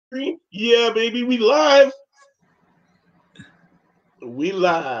Yeah, baby, we live. We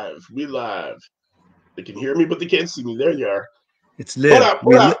live. We live. They can hear me, but they can't see me. There you are. It's What live. up?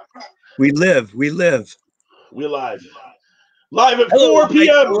 What up? We live. We live. We're live. Live at Hello, 4 Mike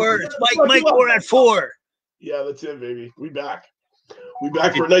p.m. Ward. It's Mike. Lucky Mike luck. Ward at 4. Yeah, that's it, baby. We back. We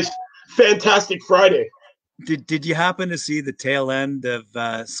back for a nice, fantastic Friday. Did you happen to see the tail end of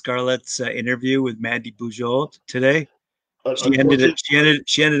Scarlett's interview with Mandy Bujold today? Unfortunately,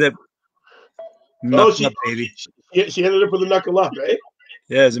 She ended up oh, knuckle up, baby. she ended up with a knuckle up, eh?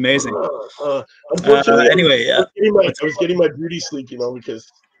 Yeah, it's amazing. Unfortunately, Anyway, I was getting my beauty sleep,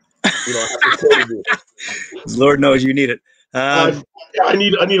 because I have to tell you. Lord knows you need it. I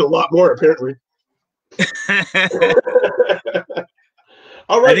need a lot more apparently.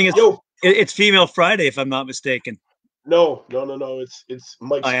 All right, I think it's Female Friday, if I'm not mistaken. No. It's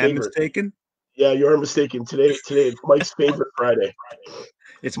Mike's I am favorite. mistaken. Yeah, you're mistaken. Today it's Mike's favorite Friday.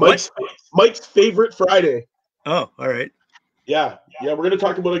 It's Mike's favorite Friday. Oh, all right. Yeah. We're gonna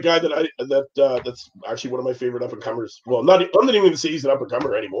talk about a guy that's actually one of my favorite up and comers. Well, I'm not even gonna say he's an up and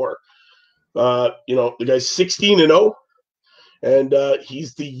comer anymore. The guy's 16-0, and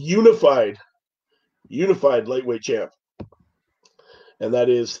he's the unified lightweight champ, and that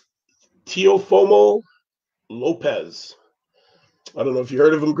is Teofimo Lopez. I don't know if you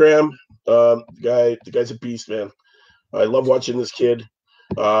heard of him, Graham. The guy's a beast, man. I love watching this kid.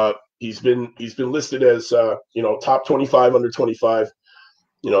 He's been listed as top 25 under 25.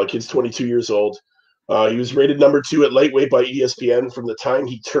 The kid's 22 years old. He was rated number 2 at lightweight by ESPN from the time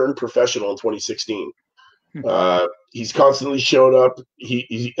he turned professional in 2016. He's constantly showed up.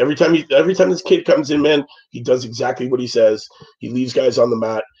 He every time this kid comes in, man, he does exactly what he says. He leaves guys on the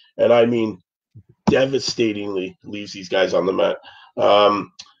mat, and I mean, devastatingly leaves these guys on the mat.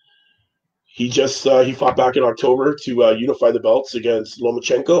 He fought back in October to unify the belts against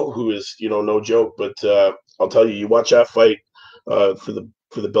Lomachenko, who is no joke. But I'll tell you, you watch that fight for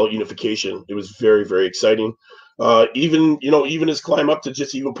the belt unification. It was very, very exciting. Even his climb up to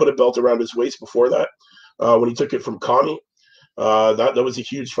just even put a belt around his waist before that, when he took it from Kami, that was a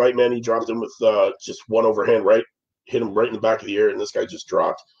huge fight, man. He dropped him with just one overhand right, hit him right in the back of the ear, and this guy just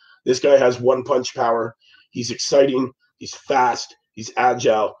dropped. This guy has one punch power. He's exciting. He's fast. He's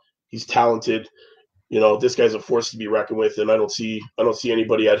agile. He's talented. This guy's a force to be reckoned with, and I don't see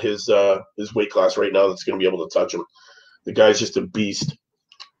anybody at his weight class right now that's going to be able to touch him. The guy's just a beast.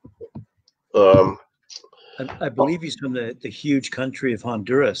 I believe he's from the huge country of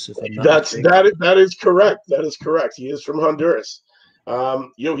Honduras. If I'm not that is correct. That is correct. He is from Honduras.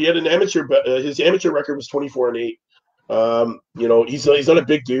 He had an amateur, but his amateur record was 24-8. He's not a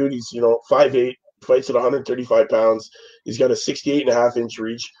big dude. He's 5'8", fights at 135 pounds. He's got a 68.5-inch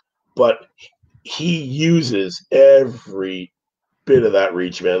reach, but he uses every bit of that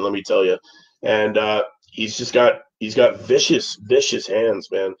reach, man. Let me tell you. And he's got vicious hands,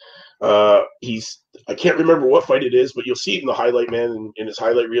 man. I can't remember what fight it is, but you'll see it in the highlight, man, in his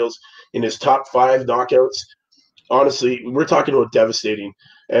highlight reels, in his top 5 knockouts. Honestly, we're talking about devastating.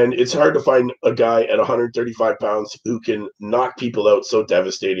 And it's hard to find a guy at 135 pounds who can knock people out so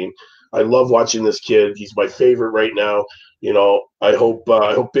devastating. I love watching this kid. He's my favorite right now. I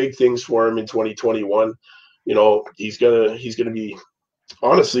hope big things for him in 2021. He's gonna be,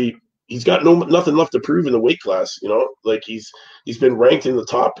 honestly, he's got nothing left to prove in the weight class. Like he's been ranked in the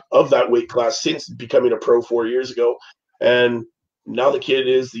top of that weight class since becoming a pro 4 years ago, and now the kid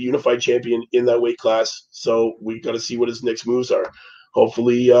is the unified champion in that weight class. So we got to see what his next moves are.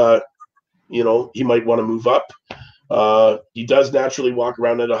 Hopefully, he might want to move up. He does naturally walk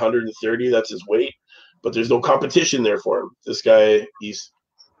around at 130. That's his weight, but there's no competition there for him. This guy, he's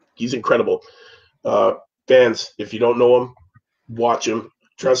incredible. Fans, if you don't know him, watch him.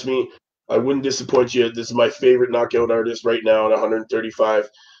 Trust me, I wouldn't disappoint you. This is my favorite knockout artist right now at 135.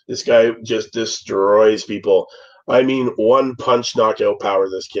 This guy just destroys people. I mean, one punch knockout power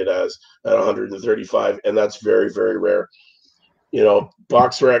this kid has at 135, and that's very, very rare.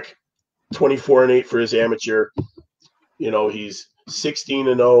 BoxRec, 24-8 for his amateur. He's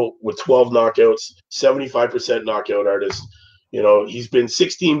 16-0 with 12 knockouts, 75% knockout artist. He's been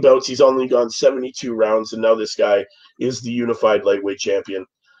 16 bouts. He's only gone 72 rounds, and now this guy is the unified lightweight champion.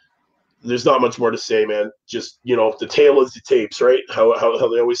 There's not much more to say, man. Just, the tale of the tapes, right? How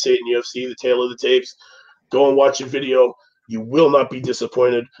they always say it in UFC, the tale of the tapes. Go and watch a video. You will not be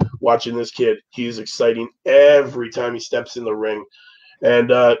disappointed watching this kid. He is exciting every time he steps in the ring.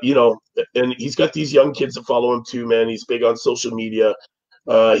 And, and he's got these young kids that follow him too, man. He's big on social media.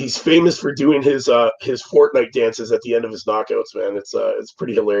 He's famous for doing his Fortnite dances at the end of his knockouts, man. It's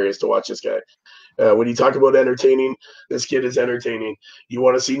pretty hilarious to watch this guy. When you talk about entertaining, this kid is entertaining. You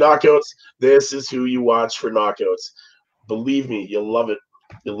want to see knockouts? This is who you watch for knockouts. Believe me, you'll love it.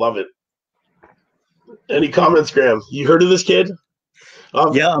 You'll love it. Any comments, Graham? You heard of this kid?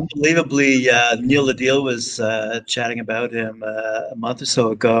 Yeah, unbelievably, Neil Ladil was chatting about him a month or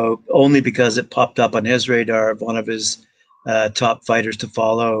so ago, only because it popped up on his radar of one of his top fighters to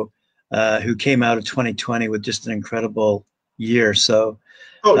follow, who came out of 2020 with just an incredible year. So,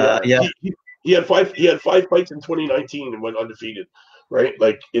 yeah. He had five fights in 2019 and went undefeated, right?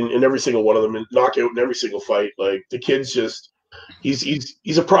 Like in every single one of them, and knockout in every single fight. Like the kid's just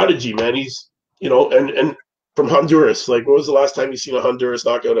he's a prodigy, man. He's and from Honduras. Like, when was the last time you seen a Honduras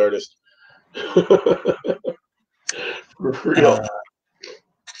knockout artist? For real.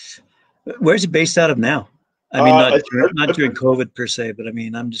 Where's he based out of now? I mean, not during COVID per se, but I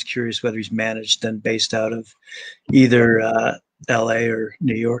mean, I'm just curious whether he's managed and based out of either LA or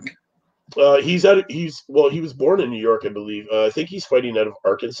New York. He was born in New York, I believe. I think he's fighting out of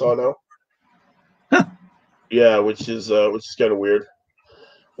Arkansas now. Huh. Yeah, which is kind of weird.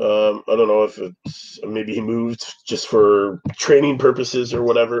 I don't know if it's maybe he moved just for training purposes or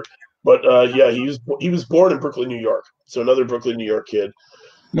whatever. But yeah, he was born in Brooklyn, New York. So another Brooklyn, New York kid.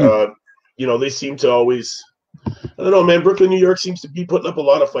 They seem to always, I don't know, man. Brooklyn, New York seems to be putting up a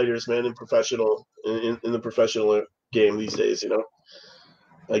lot of fighters, man, in the professional game these days.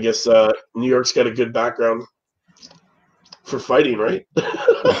 I guess New York's got a good background for fighting, right?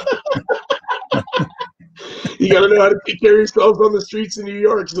 You got to know how to take care of yourself on the streets in New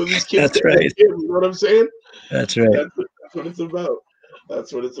York. So these kids, that's right. You know what I'm saying? That's right. That's what it's about.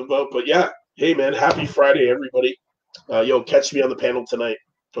 That's what it's about. But yeah, hey man, happy Friday, everybody. Catch me on the panel tonight.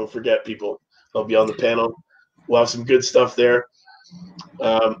 Don't forget, people. I'll be on the panel. We'll have some good stuff there.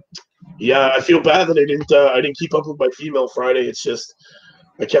 I feel bad that I didn't keep up with my female Friday. It's just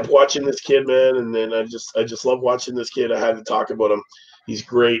I kept watching this kid, man, and then I just love watching this kid. I had to talk about him. He's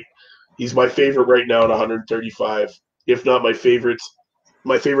great. He's my favorite right now at 135, if not my favorite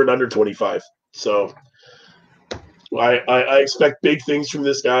under 25. So I expect big things from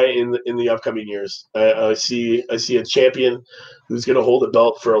this guy in the upcoming years. I see a champion who's going to hold a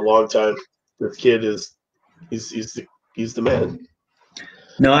belt for a long time. This kid he's the man.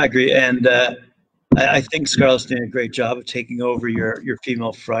 No, I agree, and I think Scarlett's doing a great job of taking over your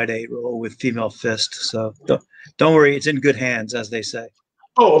Female Friday role with Female Fist. So don't worry, it's in good hands, as they say.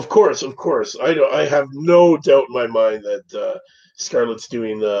 Oh, of course. I have no doubt in my mind that Scarlett's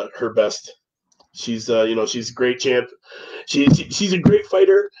doing her best. She's she's a great champ. She's a great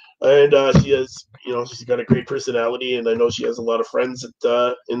fighter, and she's got a great personality, and I know she has a lot of friends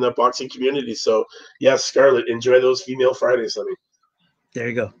in the boxing community. So yes, Scarlett, enjoy those Female Fridays, honey. There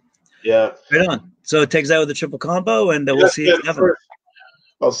you go. Yeah. Right on. So it takes out with the triple combo, and we'll see you at 7.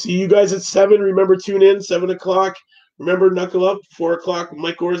 I'll see you guys at 7. Remember, tune in 7:00. Remember, knuckle up 4:00 with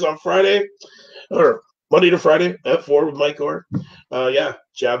Mike Gores on Friday, or Monday to Friday at 4 with Mike Gore.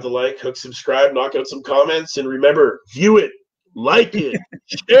 Jab the like, hook, subscribe, knock out some comments, and remember, view it, like it,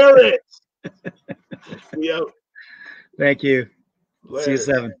 share it. We out. Thank you. Later. See you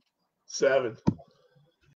 7. 7.